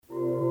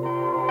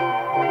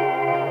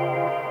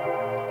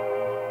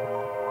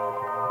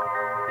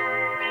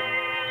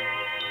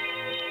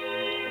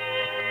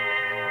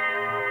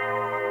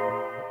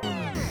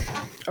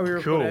Are we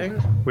recording?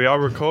 Cool. We are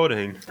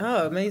recording.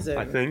 Oh, amazing.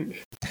 I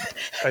think.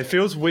 It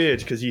feels weird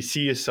because you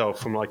see yourself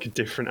from like a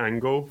different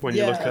angle when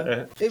you look at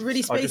it. It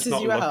really spaces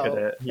you out. Look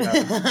at it.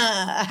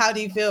 Yeah. How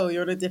do you feel?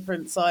 You're on a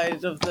different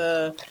side of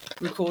the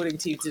recording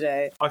team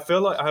today. I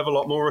feel like I have a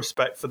lot more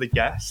respect for the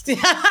guest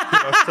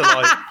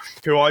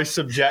who I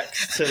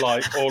subject to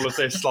like all of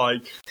this,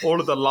 like all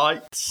of the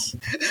lights.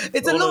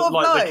 It's a lot of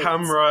lights. The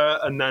camera,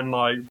 and then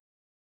like.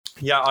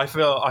 Yeah, I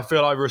feel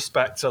I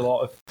respect a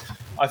lot of.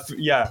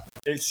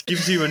 It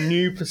gives you a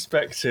new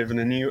perspective and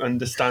a new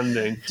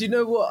understanding. Do you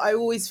know what? I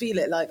always feel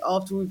it like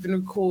after we've been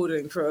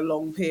recording for a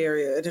long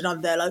period, and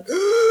I'm there like,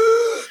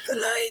 the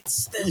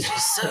lights. There's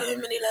just so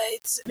many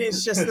lights, and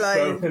it's just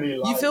like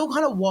you feel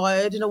kind of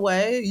wired in a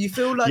way. You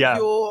feel like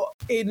you're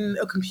in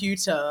a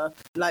computer,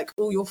 like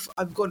all your.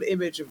 I've got an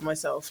image of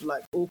myself,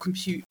 like all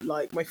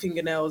like my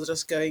fingernails are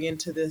just going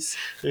into this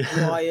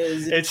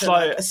wires. It's into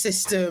like a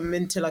system,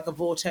 into like a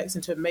vortex,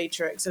 into a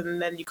matrix, and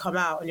then you come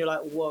out and you're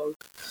like, whoa.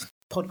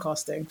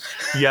 Podcasting.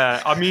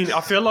 Yeah, I mean,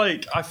 I feel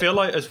like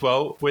as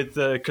well with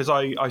because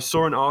I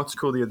saw an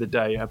article the other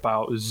day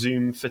about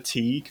Zoom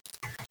fatigue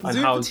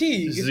and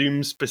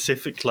Zoom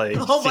specifically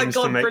seems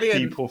to make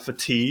people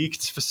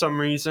fatigued for some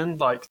reason,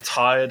 like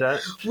tired.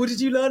 What did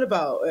you learn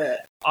about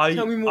it?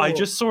 Tell me more. I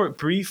just saw it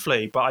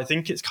briefly, but I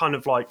think it's kind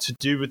of like to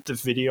do with the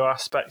video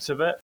aspect of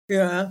it.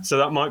 Yeah. So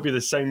that might be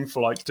the same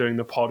for like doing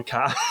the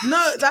podcast.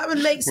 No, that would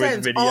make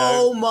sense. Video.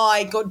 Oh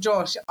my God,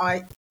 Josh.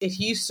 If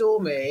you saw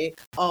me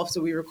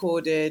after we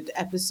recorded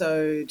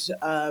episode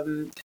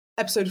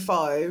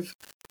 5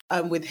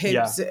 with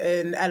Hibbs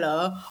and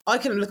Ella, I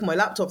couldn't look at my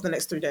laptop for the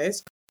next 3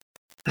 days.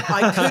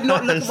 I could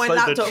not look at my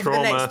laptop for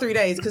the next 3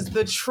 days because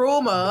the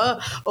trauma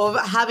of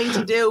having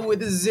to deal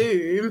with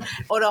Zoom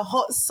on a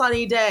hot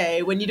sunny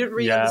day when you didn't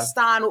really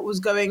understand what was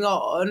going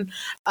on.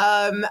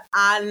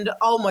 And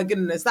oh my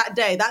goodness, that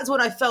day, that's when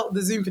I felt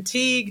the Zoom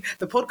fatigue,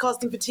 the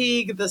podcasting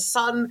fatigue, the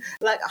sun,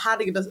 like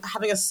having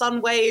a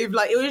sun wave,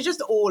 like it was just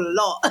all a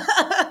lot.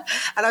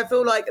 And I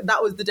feel like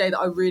that was the day that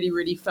I really,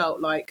 really felt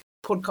like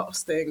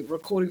podcasting,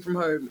 recording from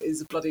home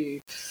is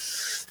bloody,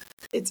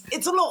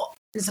 it's a lot.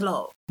 It's a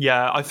lot.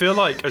 Yeah, I feel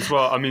like as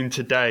well, I mean,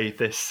 today,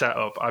 this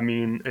setup, I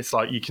mean, it's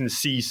like you can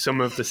see some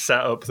of the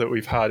setup that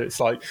we've had. It's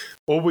like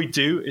all we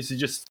do is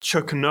just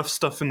chuck enough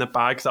stuff in the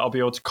bag that I'll be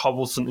able to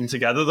cobble something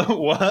together that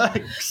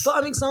works. But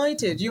I'm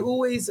excited. You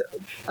always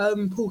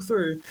pull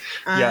through.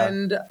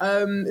 And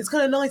it's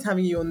kind of nice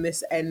having you on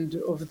this end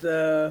of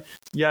the...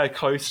 Yeah,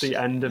 close to the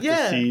end of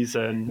the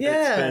season. Yeah.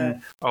 It's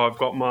been... I've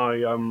got my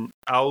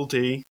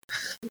Aldi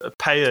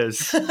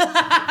payers.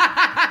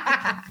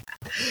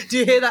 Do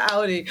you hear that,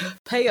 Aldi?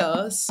 Pay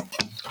us,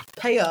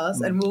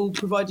 and we'll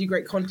provide you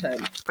great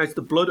content. It's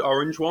the blood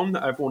orange one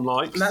that everyone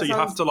likes. That so you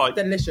have to like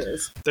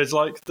delicious. There's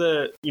like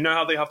you know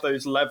how they have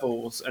those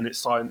levels, and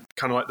it's like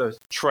kind of like those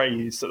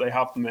trays that they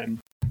have them in.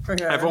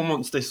 Okay. Everyone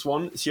wants this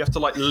one, so you have to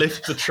like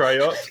lift the tray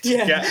up to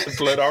get the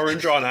blood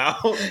orange one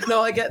out.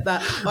 No, I get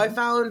that.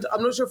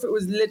 I'm not sure if it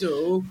was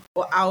Lidl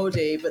or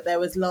Aldi, but there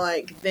was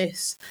like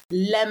this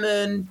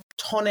lemon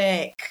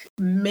tonic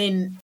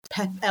mint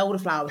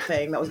elderflower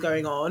thing that was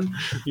going on,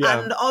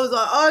 and I was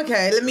like,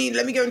 okay, let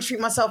me go and treat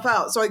myself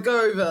out. So I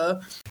go over,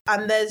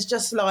 and there's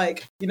just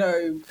like, you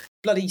know,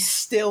 bloody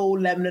still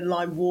lemon and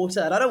lime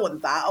water, and I don't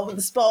want that. I want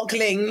the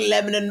sparkling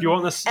lemon and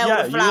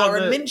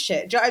elderflower and mint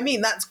shit. Do you know what I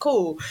mean? That's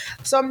cool.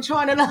 So I'm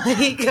trying to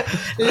like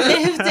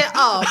lift it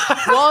up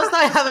whilst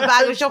I have a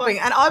bag of shopping,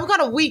 and I'm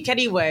kind of weak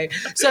anyway.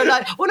 So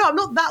like, well, no, I'm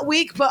not that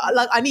weak, but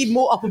like I need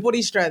more upper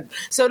body strength.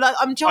 So like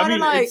I'm trying to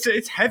like.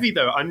 It's heavy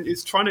though, and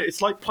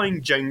it's like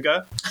playing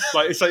Jenga.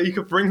 Like it's like you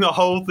could bring the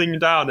whole thing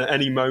down at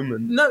any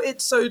moment. No,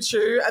 it's so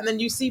true. And then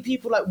you see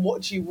people like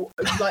watch you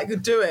like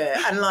do it,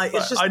 and like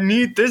it's just. I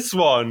need this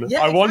one.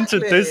 Yeah, I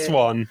wanted this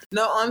one.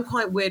 No, I'm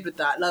quite weird with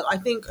that. Like I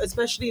think,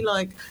 especially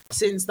like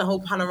since the whole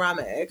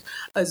panoramic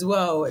as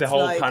well. The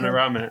whole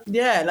panoramic.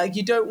 Yeah, like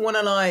you don't want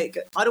to like.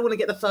 I don't want to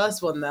get the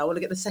first one though. I want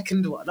to get the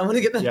second one. I want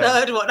to get the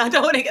third one. I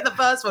don't want to get the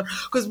first one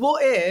because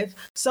what if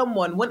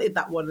someone wanted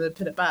that one and they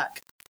put it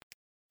back?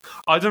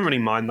 I don't really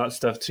mind that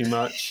stuff too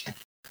much.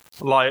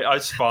 Like,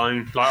 it's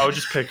fine. Like, I'll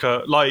just pick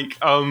a... Like,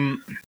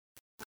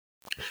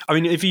 I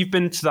mean, if you've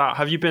been to that...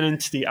 Have you been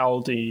into the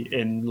Aldi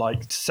in,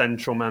 like,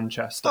 central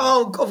Manchester?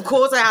 Oh, of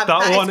course I have.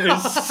 That one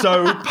is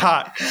so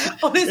packed.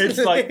 Honestly. It's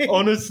like,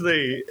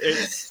 honestly,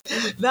 it's...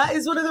 That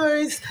is one of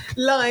those,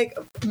 like,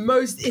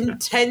 most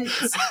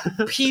intense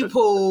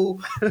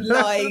people,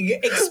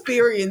 like,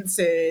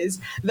 experiences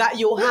that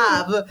you'll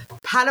have,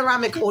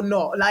 panoramic or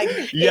not. Like,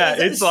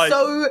 it's like...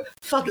 so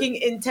fucking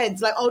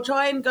intense. Like, I'll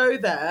try and go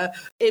there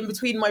in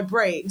between my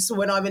breaks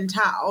when I'm in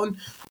town.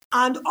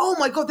 And oh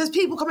my God, there's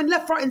people coming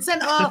left, right, and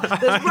centre.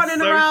 There's running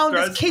so around.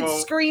 stressful. There's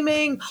kids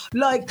screaming.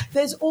 Like,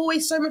 there's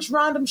always so much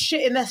random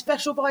shit in their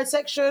special buy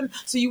section.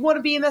 So you want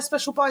to be in their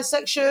special buy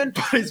section.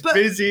 But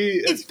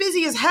busy. It's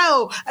busy as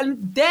hell.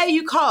 And there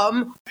you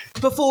come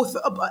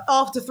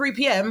after 3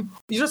 p.m.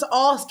 You're just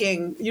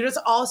asking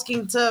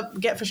to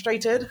get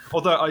frustrated.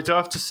 Although I do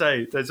have to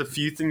say, there's a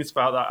few things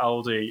about that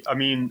Aldi. I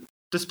mean,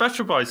 The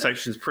Special Buy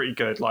section is pretty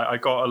good. Like, I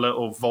got a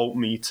little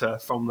voltmeter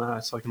from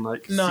there, so I can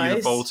see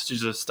the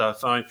voltages of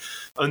stuff. I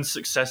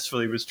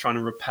unsuccessfully was trying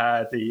to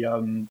repair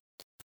the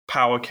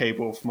power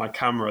cable for my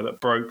camera that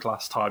broke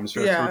last time,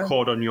 so we have to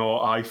record on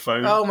your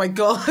iPhone. Oh my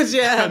god,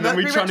 yeah. And then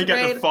we're trying to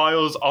get the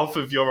files off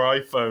of your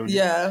iPhone.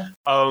 Yeah.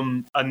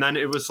 And then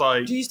it was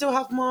like, do you still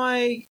have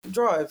my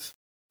drive?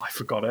 I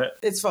forgot it.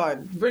 It's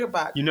fine. Bring it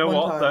back. You know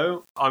what,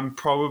 though? I'm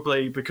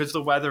probably, because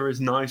the weather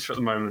is nicer at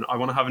the moment, I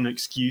want to have an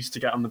excuse to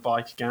get on the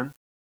bike again.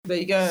 There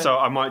you go. So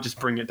I might just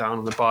bring it down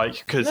on the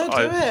bike, because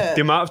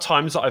the amount of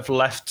times that I've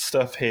left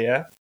stuff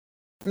here,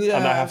 and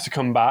I have to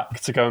come back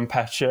to go and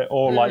patch it,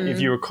 or like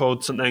if you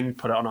record something,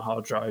 put it on a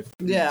hard drive.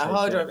 Yeah,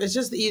 hard drive. It's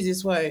just the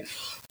easiest way.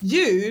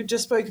 You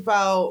just spoke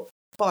about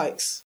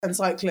bikes and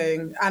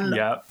cycling, and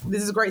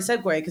this is a great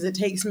segue because it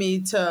takes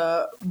me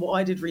to what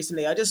I did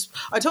recently. I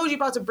told you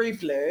about it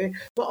briefly,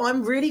 but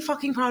I'm really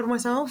fucking proud of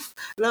myself.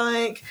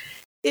 Like,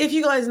 if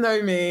you guys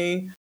know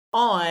me,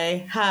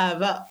 I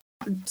have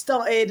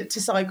started to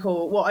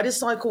cycle. Well, I just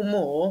cycle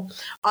more.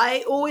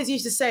 I always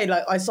used to say,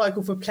 like, I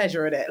cycle for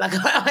pleasure in it. Like,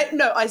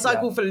 I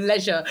cycle for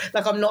leisure.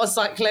 Like, I'm not a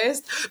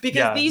cyclist,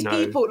 because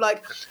people,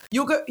 like,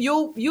 you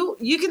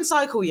can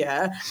cycle,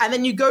 and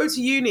then you go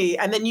to uni,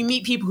 and then you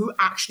meet people who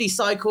actually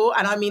cycle,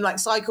 and I mean, like,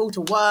 cycle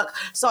to work,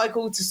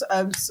 cycle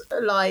to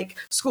like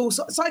school,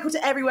 cycle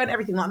to everywhere and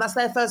everything. Like, that's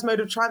their first mode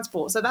of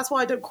transport. So that's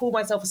why I don't call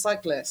myself a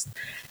cyclist.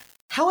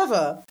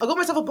 However, I got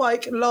myself a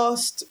bike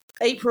last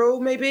April,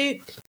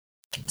 maybe.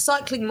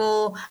 Cycling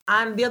more,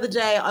 and the other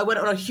day I went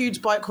on a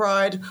huge bike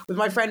ride with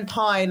my friend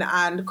Pine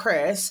and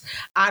Chris,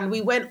 and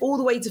we went all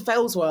the way to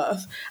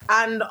Fellsworth,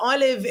 and I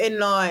live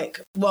in I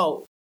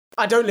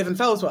don't live in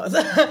Fellsworth.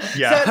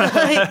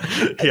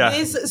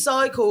 This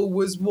cycle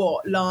was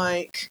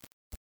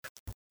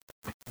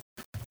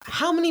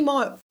how many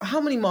miles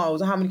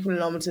or how many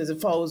kilometers of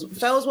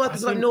Fellsworth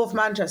is like North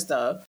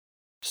Manchester.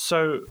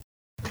 So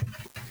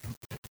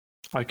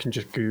I can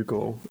just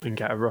Google and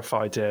get a rough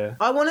idea.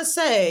 I want to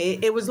say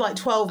it was like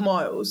 12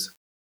 miles.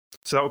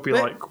 So that would be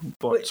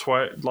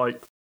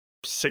like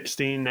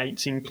 16,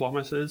 18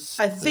 kilometers?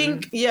 I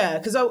think,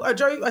 because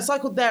I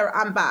cycled there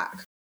and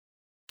back.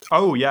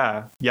 Oh,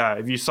 yeah. Yeah,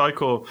 if you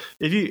cycle...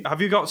 have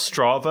you got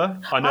Strava?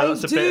 I know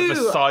that's a bit of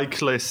a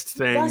cyclist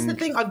thing. That's the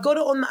thing. I've got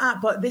it on the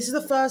app, but this is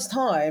the first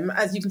time,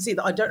 as you can see,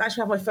 that I don't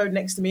actually have my phone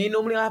next to me.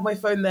 Normally I have my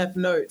phone there for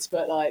notes,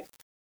 but like...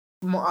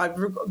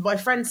 My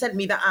friend sent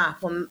me the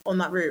app on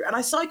that route, and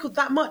I cycled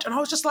that much, and I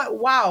was just like,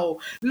 wow,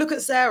 look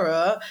at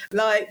Sarah.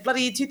 Like,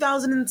 bloody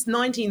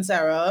 2019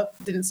 Sarah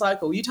didn't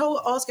cycle.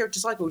 Ask her to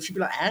cycle, she'd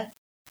be like,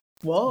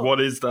 what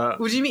is that?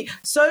 What do you mean?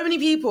 So many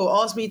people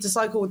asked me to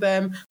cycle with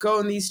them, go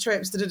on these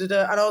trips, and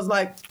I was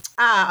like,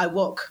 I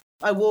walk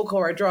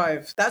or I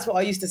drive. That's what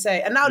I used to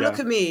say. And now look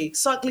at me,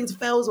 cycling to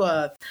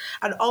Fellsworth.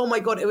 And oh my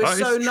God, it was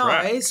so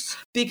nice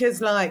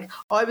because like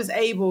I was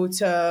able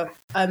to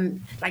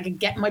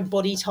get my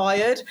body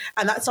tired.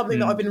 And that's something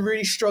that I've been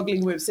really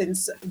struggling with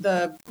since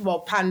the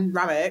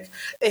pandemic.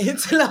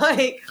 It's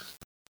like,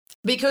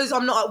 because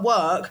I'm not at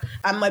work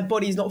and my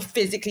body's not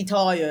physically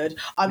tired,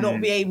 I'm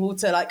not be able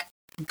to like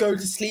go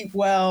to sleep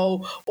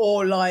well,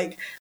 or like,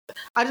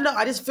 I don't know,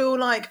 I just feel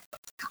like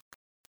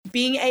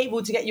being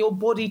able to get your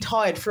body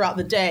tired throughout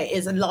the day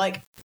is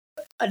like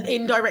an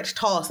indirect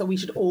task that we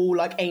should all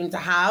like aim to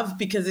have,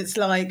 because it's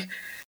like,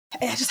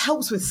 it just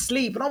helps with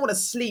sleep, and I want to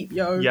sleep,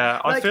 yo.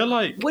 Yeah, like, I feel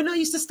like when I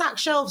used to stack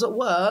shelves at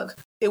work,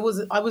 I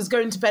was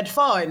going to bed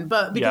fine,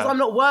 but because I'm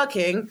not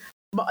working,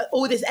 but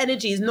all this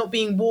energy is not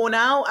being worn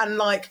out, and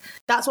like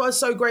that's why I was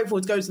so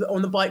grateful to go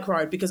on the bike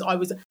ride, because I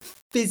was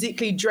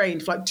physically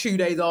drained for like 2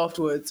 days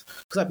afterwards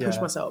because I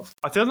pushed myself.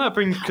 I feel that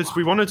brings, because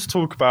we wanted to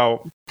talk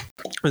about,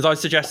 as I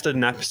suggested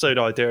an episode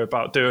idea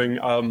about doing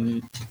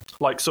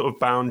like sort of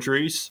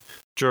boundaries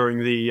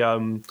during the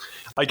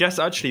I guess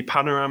actually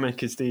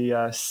Panoramic is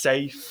the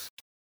safe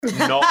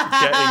not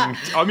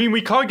getting, I mean,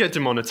 we can't get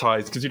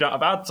demonetized because we don't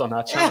have ads on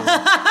our channel,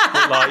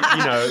 but like,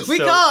 you know, we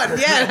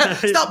can't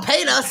stop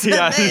paying us.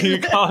 We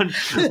can't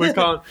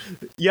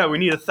we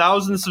need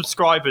 1,000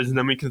 subscribers and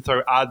then we can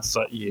throw ads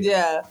at you.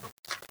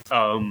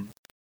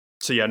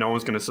 So yeah, no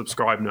one's going to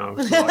subscribe now.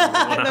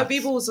 No,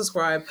 people will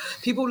subscribe.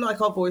 People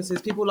like our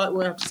voices. People like what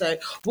we have to say.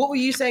 What were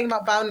you saying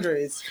about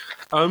boundaries?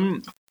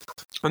 I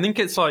think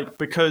it's like,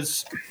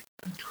 because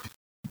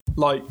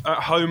like at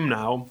home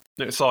now,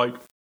 it's like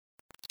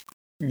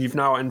you've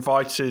now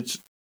invited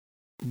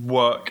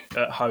work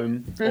at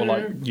home, or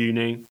like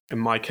uni in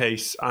my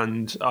case,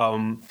 and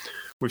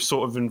we've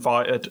sort of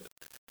invited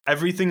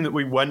everything that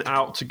we went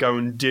out to go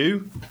and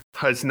do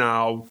has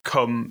now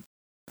come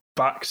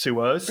back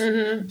to us.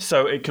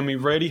 So it can be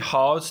really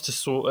hard to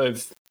sort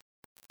of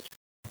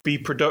be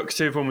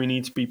productive when we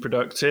need to be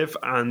productive,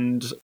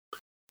 and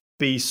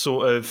be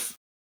sort of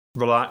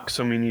relaxed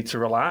when we need to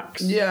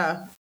relax.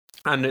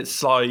 And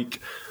it's like,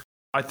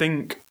 I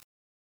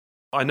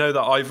know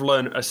that I've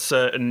learned a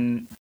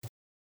certain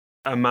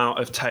amount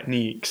of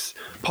techniques,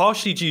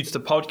 partially due to the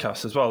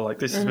podcast as well. Like,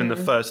 this has been the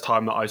first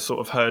time that I sort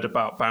of heard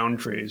about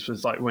boundaries,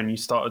 was like when you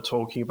started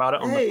talking about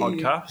it on the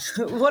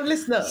podcast. One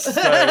listener. So,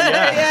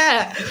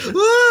 yeah.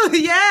 Woo,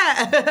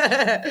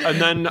 yeah.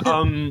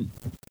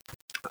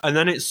 And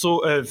then it's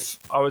sort of,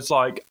 I was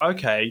like,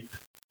 okay,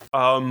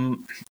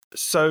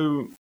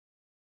 so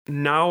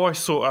now I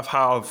sort of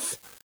have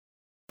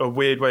a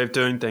weird way of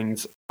doing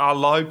things. Our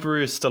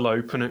library is still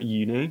open at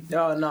uni.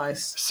 Oh,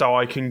 nice. So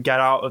I can get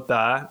out of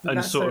there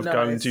and sort of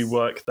go and do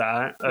work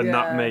there. And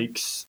that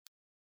makes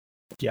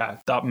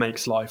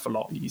life a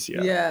lot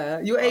easier. Yeah,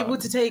 you're able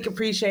to take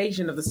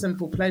appreciation of the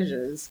simple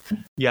pleasures.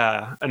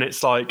 Yeah, and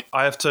it's like,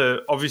 I have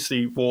to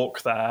obviously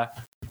walk there,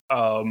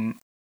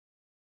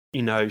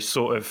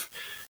 sort of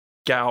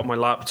get out my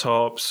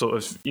laptop, sort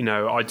of,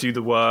 I do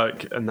the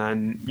work, and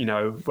then,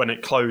 when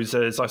it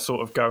closes, I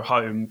sort of go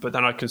home, but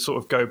then I can sort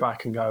of go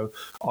back and go,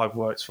 I've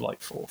worked for like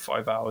 4 or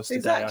 5 hours today.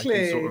 Exactly. I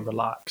can sort of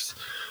relax.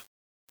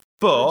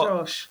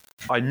 But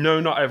I know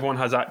not everyone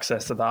has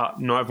access to that.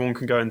 Not everyone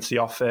can go into the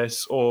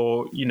office,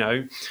 or,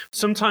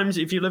 sometimes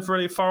if you live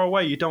really far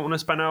away, you don't want to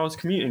spend hours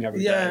commuting every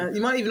day. Yeah,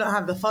 you might even not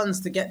have the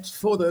funds to get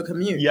for the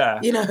commute. Yeah.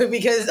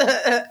 Because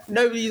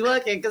nobody's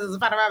working because it's a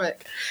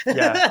panoramic.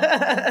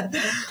 Yeah.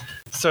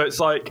 So it's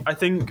like, I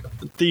think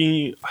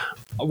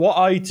what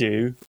I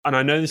do, and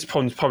I know this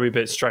one's probably a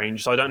bit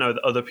strange, so I don't know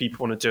that other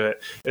people want to do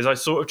it, is I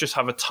sort of just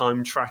have a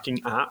time tracking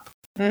app.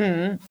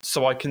 Mm-hmm.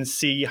 So I can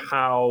see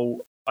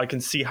how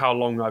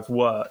long I've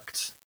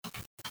worked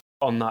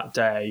on that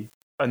day,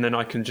 and then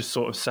I can just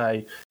sort of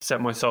set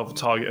myself a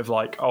target of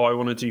like, oh, I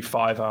want to do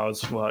 5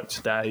 hours of work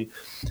today,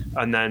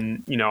 and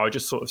then I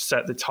just sort of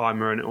set the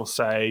timer, and it will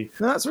say.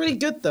 No, that's really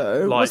good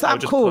though. Like, what's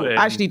that called?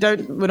 Actually,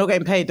 we're not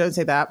getting paid. Don't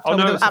say that. Oh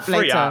no, it's a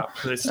free app.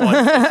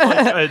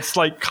 It's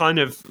like kind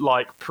of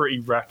like pretty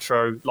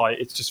retro. Like,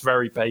 it's just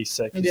very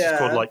basic. It's just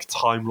called like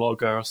Time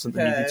Logger or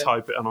something. You can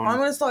type it on. I'm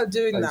gonna start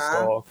doing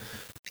that.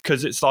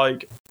 Because it's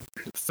like,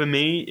 for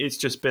me, it's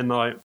just been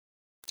like,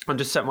 I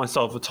just set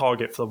myself a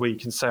target for the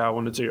week and say I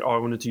want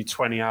to do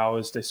 20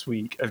 hours this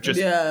week of just,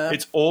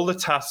 it's all the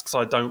tasks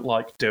I don't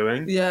like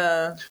doing.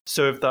 Yeah.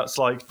 So if that's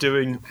like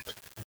doing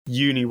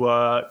uni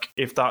work,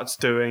 if that's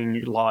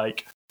doing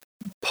like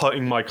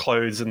putting my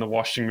clothes in the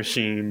washing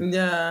machine,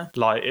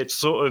 like it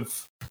sort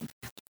of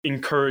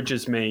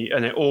encourages me,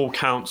 and it all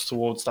counts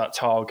towards that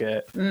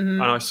target.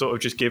 Mm-hmm. And I sort of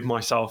just give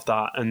myself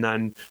that, and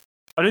then.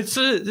 And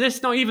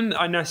it's not even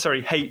I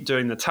necessarily hate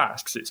doing the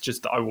tasks. It's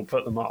just that I will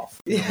put them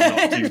off.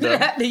 Not do them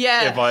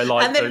if I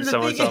don't set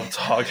myself a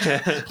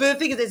target. But the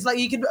thing is, it's like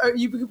you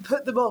can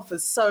put them off for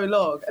so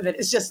long, and then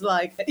it's just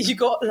like you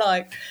got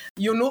like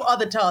your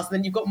other tasks, and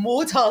then you've got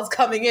more tasks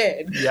coming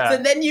in. Yeah. So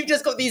then you've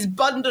just got these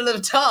bundle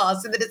of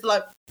tasks, and then it's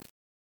like,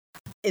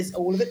 is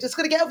all of it just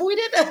going to get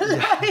avoided?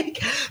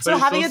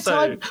 Having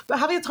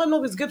a time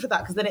log is good for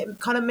that, because then it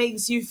kind of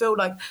makes you feel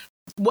like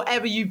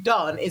whatever you've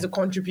done is a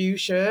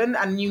contribution,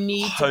 and you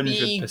need to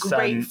be 100%.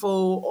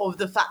 grateful of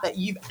the fact that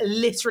you've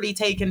literally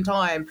taken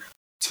time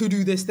to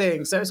do this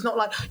thing. So it's not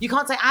like you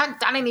can't say I haven't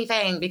done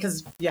anything,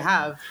 because you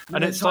have.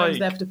 And it's like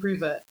there to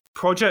prove it.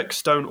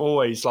 Projects don't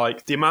always,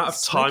 like, the amount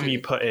of time you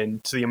put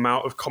in to the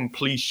amount of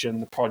completion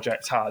the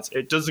project has,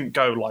 it doesn't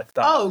go like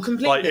that. Oh,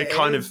 completely. Like, it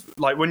kind of,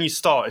 like, when you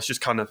start, it's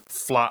just kind of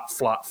flat,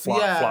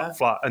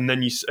 and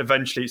then you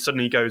eventually, it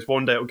suddenly goes,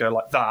 one day it'll go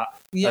like that,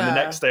 and the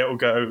next day it'll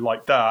go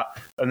like that,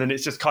 and then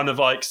it's just kind of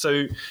like,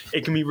 so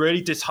it can be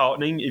really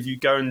disheartening if you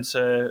go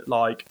into,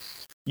 like,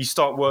 you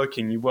start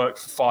working, you work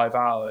for 5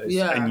 hours,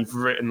 and you've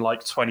written,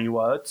 like, 20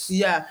 words.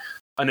 Yeah.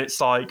 And it's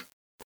like,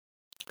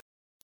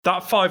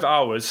 that 5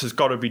 hours has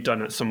got to be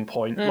done at some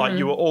point. Mm-hmm. Like,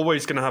 you are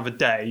always going to have a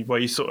day where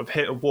you sort of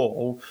hit a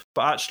wall,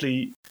 but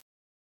actually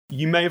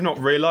you may have not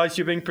realised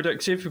you're being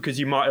productive, because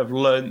you might have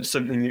learned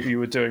something that you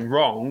were doing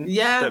wrong.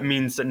 Yeah. That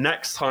means that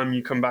next time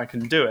you come back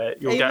and do it,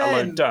 you'll get a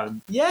load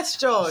done. Yes,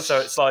 Josh. So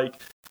it's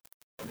like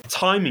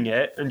timing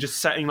it and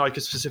just setting like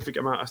a specific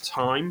amount of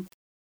time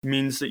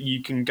means that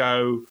you can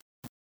go,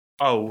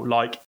 oh,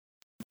 like,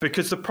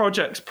 because the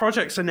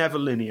projects are never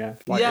linear.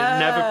 Like, it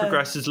never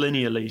progresses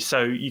linearly.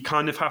 So you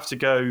kind of have to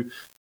go,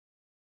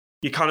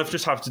 you kind of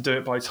just have to do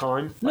it by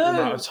time, the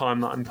amount of time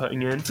that I'm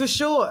putting in. For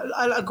sure.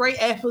 A great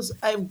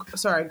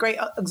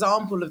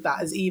example of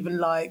that is even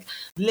like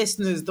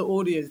listeners, the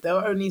audience,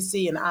 they'll only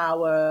see an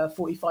hour,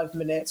 45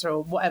 minutes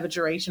or whatever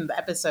duration of the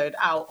episode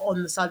out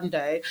on the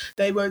Sunday.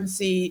 They won't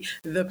see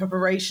the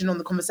preparation on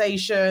the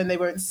conversation. They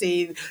won't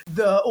see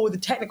all the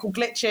technical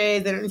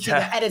glitches. They don't see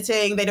the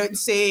editing. They don't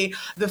see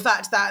the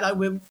fact that like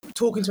we're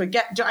talking to a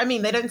guest. Do you know what I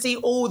mean? They don't see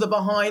all the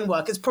behind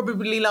work. It's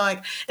probably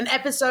like an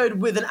episode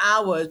with an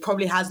hour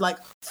probably has like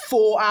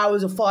 4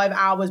 hours or 5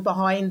 hours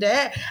behind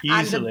it.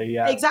 Easily,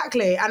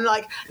 Exactly. And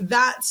like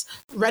that's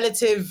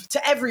relative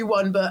to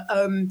everyone, but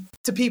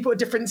to people at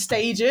different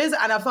stages.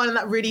 And I find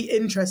that really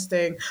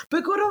interesting.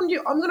 But good on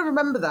you. I'm going to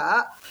remember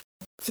that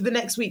for the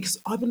next week. Cause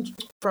I've been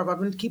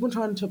keep on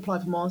trying to apply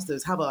for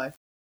masters. Have I?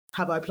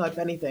 have I applied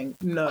for anything?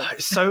 No.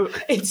 So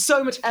it's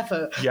so much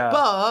effort. Yeah.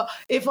 But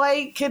if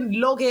I can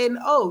log in,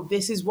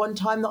 this is one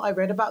time that I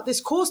read about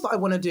this course that I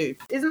want to do.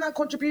 Isn't that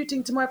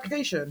contributing to my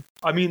application?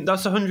 I mean,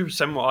 that's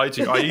 100% what I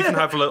do. I even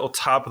have a little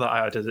tab that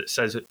I added that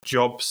says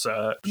job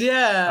search.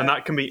 Yeah. And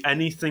that can be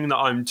anything that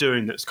I'm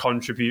doing that's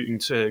contributing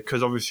to,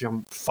 because obviously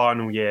I'm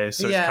final year.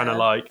 So it's kind of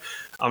like,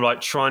 I'm like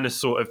trying to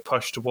sort of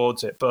push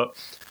towards it. But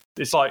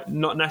it's like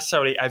not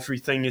necessarily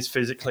everything is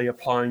physically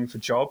applying for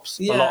jobs.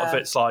 A lot of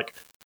it's like,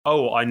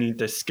 I need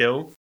this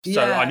skill.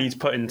 So I need to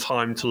put in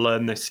time to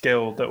learn this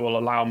skill that will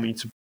allow me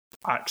to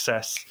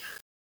access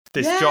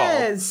this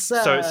job.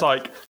 So it's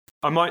like,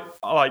 I might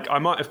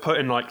have put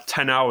in like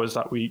 10 hours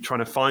that week trying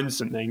to find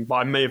something, but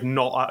I may have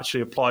not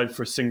actually applied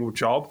for a single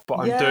job, but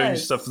I'm doing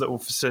stuff that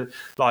will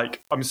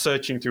like I'm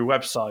searching through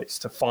websites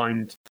to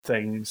find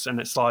things. And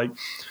it's like,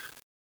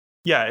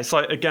 it's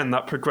like, again,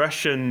 that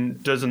progression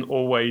doesn't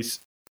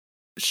always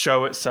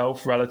show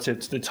itself relative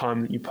to the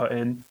time that you put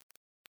in.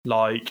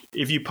 Like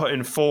if you put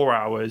in 4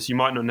 hours, you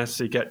might not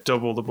necessarily get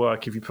double the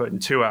work if you put in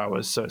 2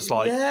 hours. So it's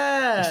like,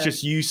 it's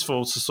just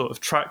useful to sort of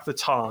track the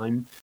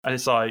time. And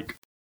it's like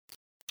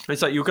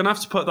you're going to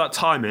have to put that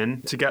time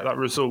in to get that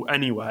result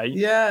anyway.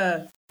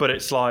 Yeah. But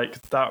it's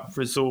like that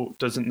result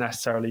doesn't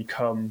necessarily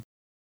come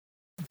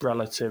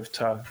relative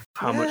to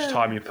how much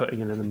time you're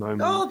putting in the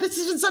moment. Oh, this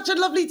has been such a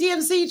lovely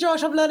DMC,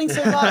 Josh. I'm learning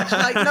so much.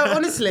 Like, no,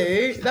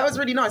 honestly, that was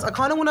really nice. I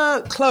kind of want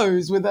to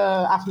close with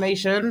an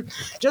affirmation,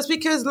 just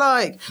because,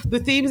 like, the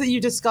themes that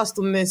you discussed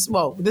on this,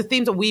 the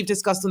themes that we've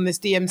discussed on this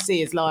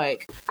DMC is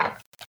like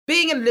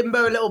being in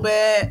limbo a little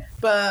bit,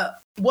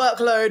 but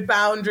workload,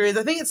 boundaries.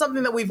 I think it's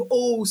something that we can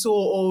all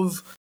sort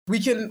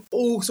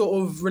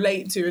of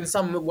relate to in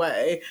some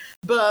way.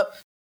 But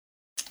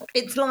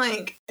it's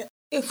like,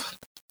 if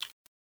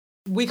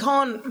we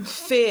can't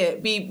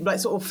be like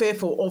sort of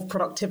fearful of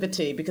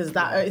productivity, because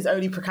that is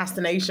only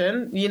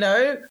procrastination,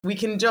 we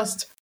can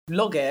just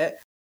log it,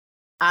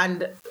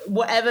 and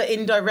whatever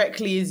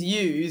indirectly is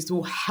used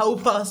will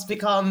help us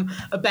become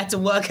a better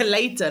worker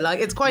later. Like,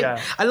 it's quite,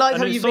 I like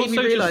how you made me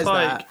realise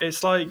that.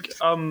 It's like,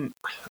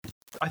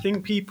 I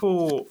think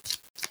people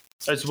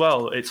as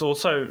well, it's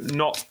also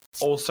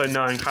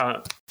knowing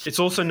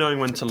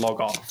when to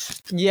log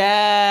off.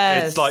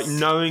 Yes. It's like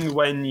knowing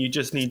when you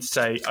just need to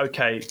say,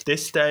 okay,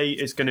 this day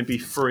is going to be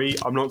free.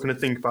 I'm not going to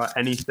think about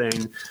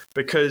anything,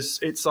 because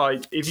it's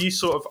like, if you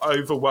sort of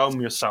overwhelm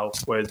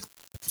yourself with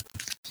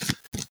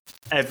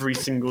every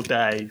single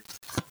day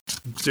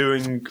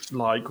doing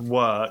like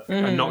work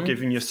and not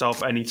giving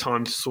yourself any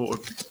time to sort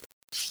of,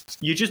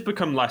 you just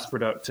become less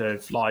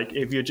productive. Like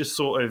if you're just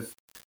sort of,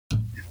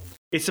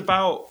 it's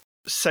about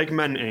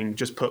segmenting,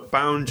 just put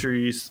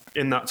boundaries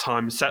in that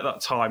time, set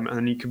that time, and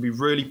then you can be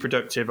really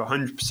productive,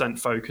 100%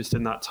 focused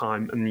in that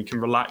time, and you can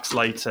relax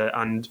later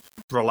and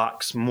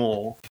relax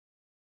more,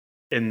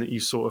 in that you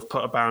sort of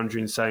put a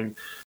boundary and saying,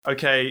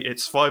 okay,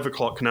 it's 5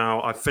 o'clock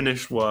now, I've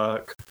finished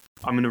work,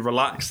 I'm going to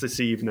relax this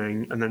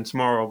evening, and then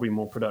tomorrow I'll be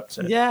more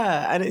productive.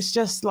 Yeah, and it's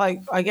just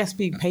like, I guess,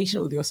 being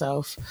patient with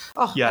yourself.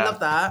 Oh, yeah. I love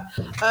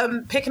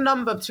that. Pick a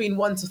number between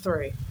 1 to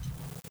 3.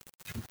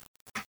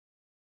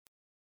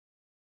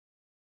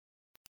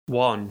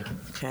 1.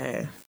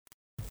 Okay.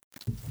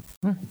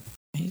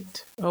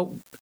 8. Oh.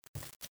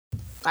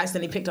 I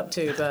accidentally picked up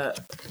 2, but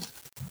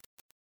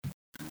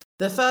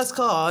the first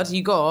card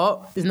you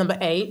got is number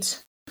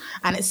 8.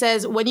 And it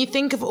says, when you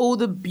think of all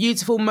the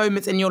beautiful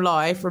moments in your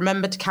life,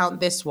 remember to count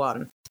this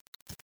one.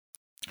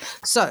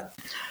 So,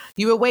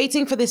 you were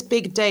waiting for this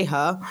big day,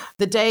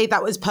 the day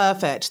that was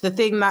perfect, the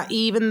thing that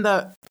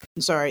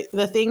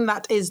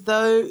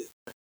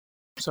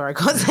I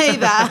can't say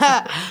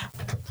that.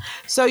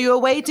 So you're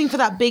waiting for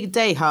that big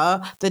day,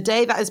 the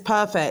day that is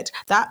perfect.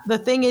 That the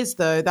thing is,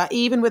 though, that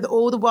even with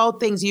all the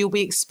wild things you'll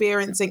be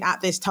experiencing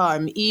at this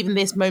time, even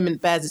this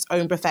moment bears its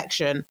own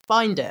perfection.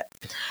 Find it.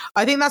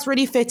 I think that's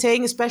really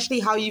fitting, especially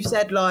how you've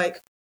said,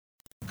 like,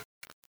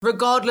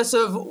 regardless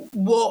of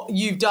what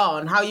you've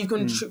done, how you've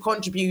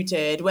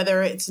contributed,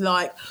 whether it's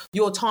like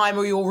your time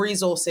or your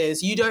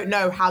resources, you don't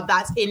know how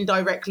that's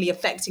indirectly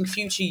affecting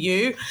future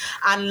you.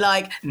 And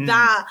like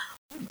that,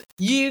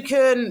 you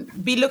can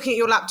be looking at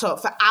your laptop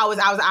for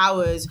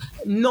hours,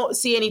 not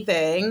see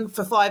anything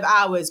for 5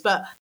 hours,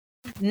 but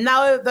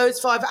now those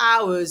 5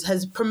 hours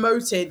has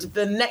promoted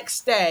the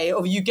next day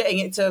of you getting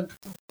it to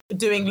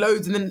doing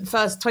loads in the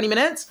first 20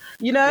 minutes,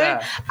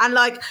 Yeah. And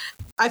like,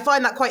 I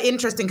find that quite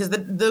interesting, because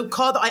the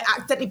card that I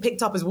accidentally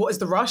picked up is What is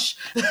the Rush?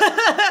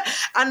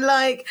 And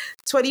like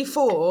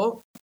 24,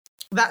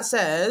 that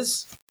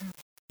says,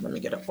 let me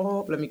get it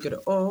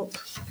up.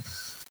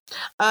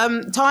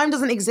 Time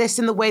doesn't exist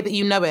in the way that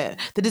you know it.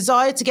 The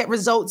desire to get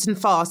results and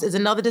fast is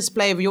another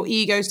display of your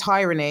ego's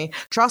tyranny.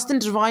 Trust in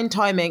divine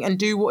timing and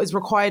do what is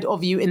required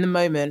of you in the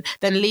moment,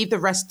 then leave the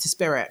rest to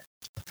spirit.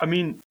 I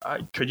mean,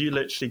 could you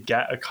literally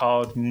get a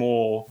card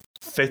more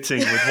fitting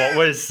with what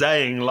we're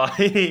saying? Like,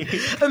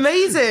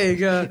 amazing.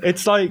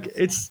 It's like,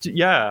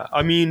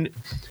 I mean,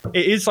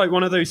 it is like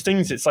one of those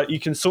things. It's like you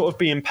can sort of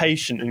be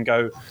impatient and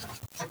go,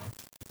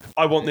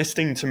 I want this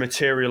thing to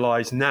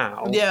materialize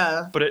now.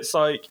 Yeah. But it's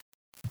like,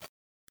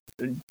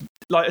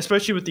 like,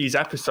 especially with these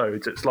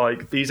episodes, it's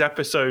like these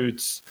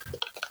episodes,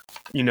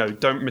 you know,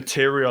 don't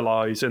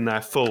materialize in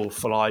their full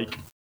for like,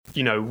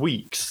 you know,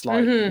 weeks.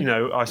 Like, you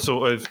know, I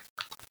sort of,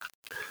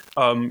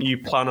 you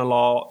plan a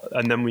lot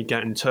and then we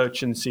get in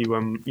touch and see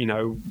when, you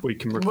know, we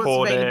can record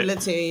what's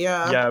availability,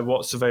 yeah,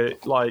 what's available.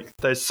 Like,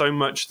 there's so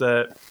much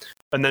that,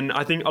 and then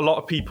I think a lot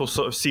of people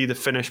sort of see the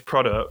finished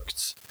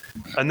product,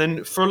 and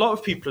then for a lot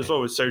of people as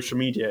well with social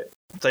media,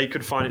 they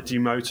could find it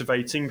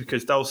demotivating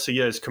because they'll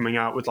see us coming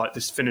out with like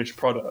this finished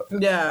product,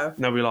 and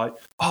they'll be like,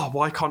 oh,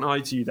 why can't I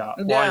do that?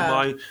 Why am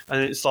I?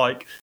 And it's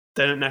like,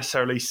 they don't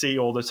necessarily see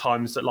all the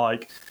times that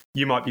like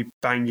you might be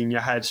banging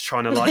your head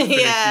trying to like finish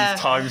these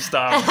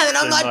timestamps. And then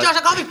I'm like, Josh,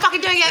 I can't be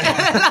fucking doing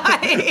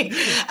it.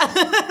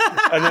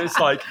 And then it's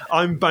like,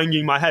 I'm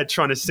banging my head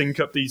trying to sync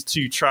up these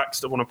two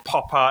tracks that want to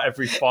pop out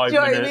every 5 minutes.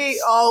 Know what I mean?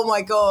 Oh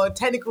my God,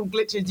 technical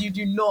glitches you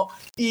do not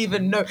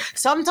even know.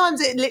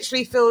 Sometimes it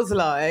literally feels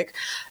like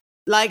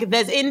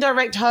there's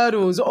indirect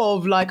hurdles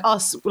of like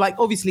us, like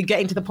obviously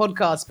getting to the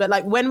podcast, but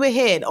like when we're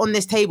here on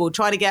this table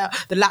trying to get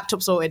the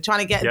laptop sorted, trying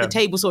to get the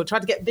table sorted,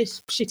 trying to get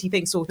this shitty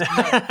thing sorted.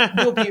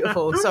 You're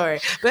beautiful, sorry,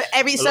 but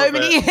so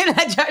many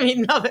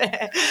love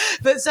it,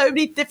 but so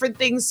many different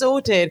things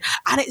sorted,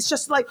 and it's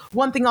just like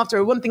one thing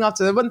after one thing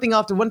after one thing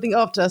after one thing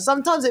after.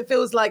 Sometimes it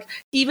feels like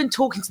even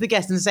talking to the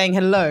guest and saying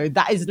hello,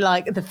 that is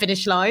like the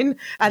finish line,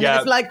 and then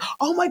it's like,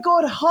 oh my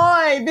God,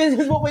 hi, this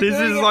is what we're doing.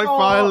 This is like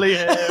finally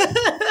here.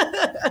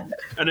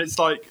 And it's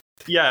like,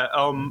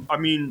 I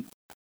mean,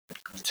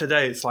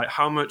 today it's like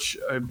how much,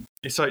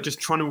 it's like just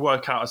trying to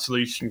work out a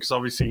solution because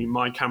obviously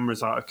my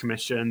camera's out of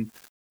commission.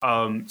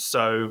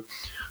 So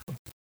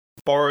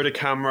borrowed a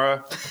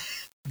camera.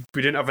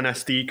 We didn't have an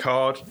SD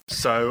card.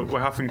 So we're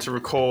having to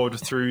record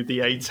through the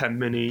A10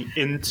 Mini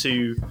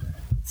into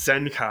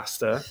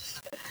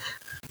Zencastr.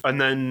 And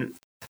then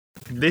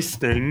this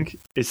thing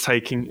is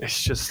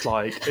it's just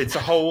like, it's a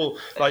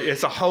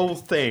whole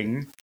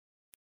thing.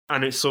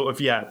 And it's sort of,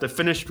 the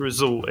finished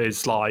result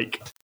is like...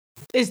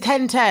 It's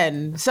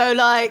 10/10. So,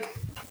 like,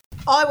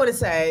 I want to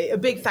say a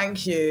big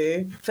thank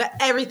you for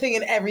everything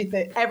and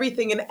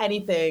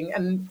anything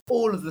and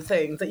all of the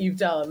things that you've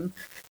done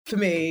for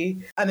me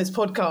and this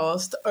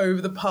podcast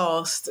over the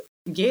past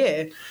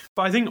year.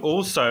 But I think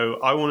also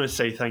I want to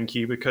say thank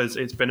you because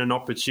it's been an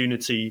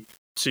opportunity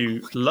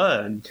to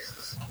learn.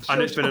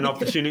 And it's been an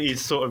opportunity to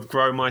sort of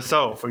grow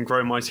myself and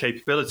grow my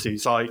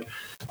capabilities. Like,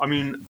 I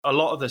mean, a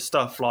lot of the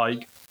stuff,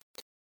 like...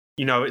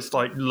 You know, it's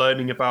like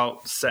learning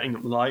about setting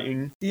up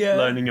lighting,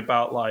 learning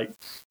about like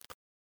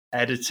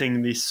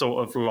editing this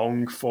sort of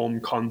long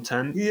form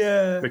content.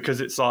 Yeah. Because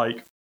it's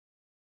like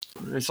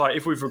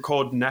if we've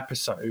recorded an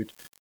episode,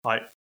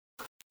 like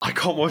I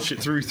can't watch it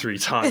through 3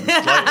 times.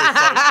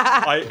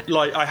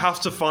 I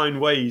have to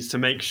find ways to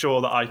make sure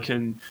that I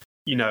can,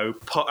 you know,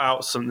 put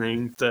out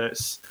something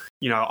that's,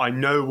 you know, I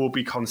know will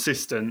be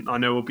consistent, I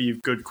know will be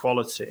of good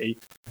quality,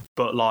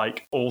 but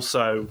like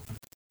also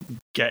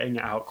getting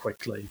it out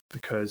quickly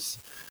because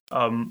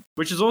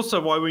which is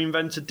also why we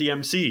invented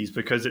DMCs,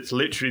 because it's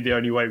literally the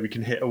only way we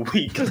can hit a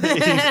weekly but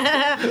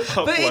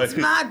it's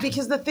mad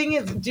because the thing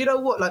is, do you know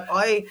what,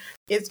 like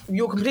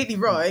you're completely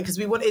right, because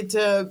we wanted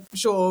to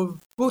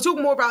we'll talk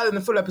more about it in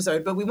the full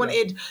episode, but we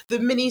wanted the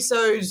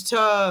mini-sodes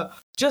to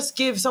just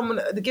give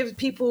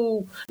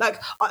people like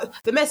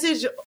the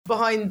message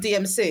behind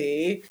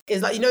DMC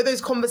is like, you know, those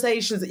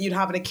conversations that you'd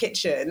have in a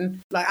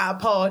kitchen, like at a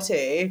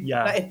party,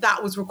 like if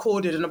that was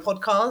recorded in a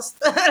podcast,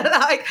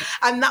 like,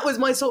 and that was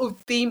my sort of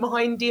theme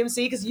behind DMC,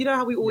 because you know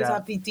how we always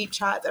have these deep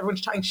chats,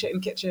 everyone's chatting shit in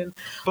the kitchen,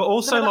 but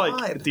also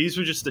like these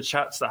were just the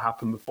chats that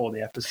happened before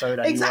the episode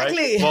anyway,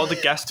 exactly, while the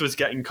guest was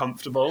getting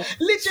comfortable,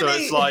 literally.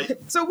 So it's like,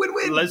 so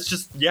win-win. Let's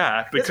just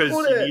because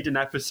you need an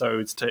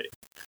episode to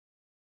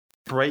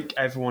break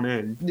everyone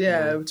in.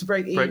 To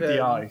break the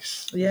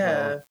ice.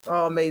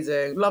 Oh,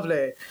 amazing.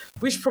 Lovely.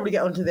 We should probably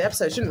get onto the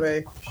episode, shouldn't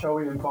we? Shall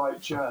we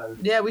invite Joe?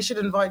 Yeah, we should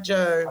invite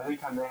Joe. I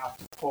think I may have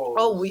to pause.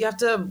 Oh, we have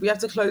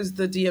to close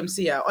the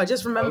DMC out. I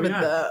just remembered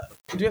that.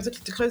 Do we have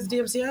to close the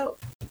DMC out?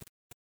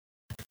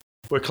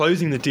 We're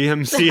closing the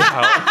DMC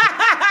out.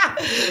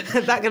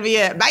 That can be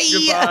it. Bye.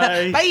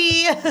 Goodbye.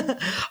 Bye.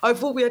 I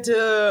thought we had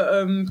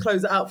to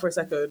close it out for a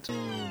second.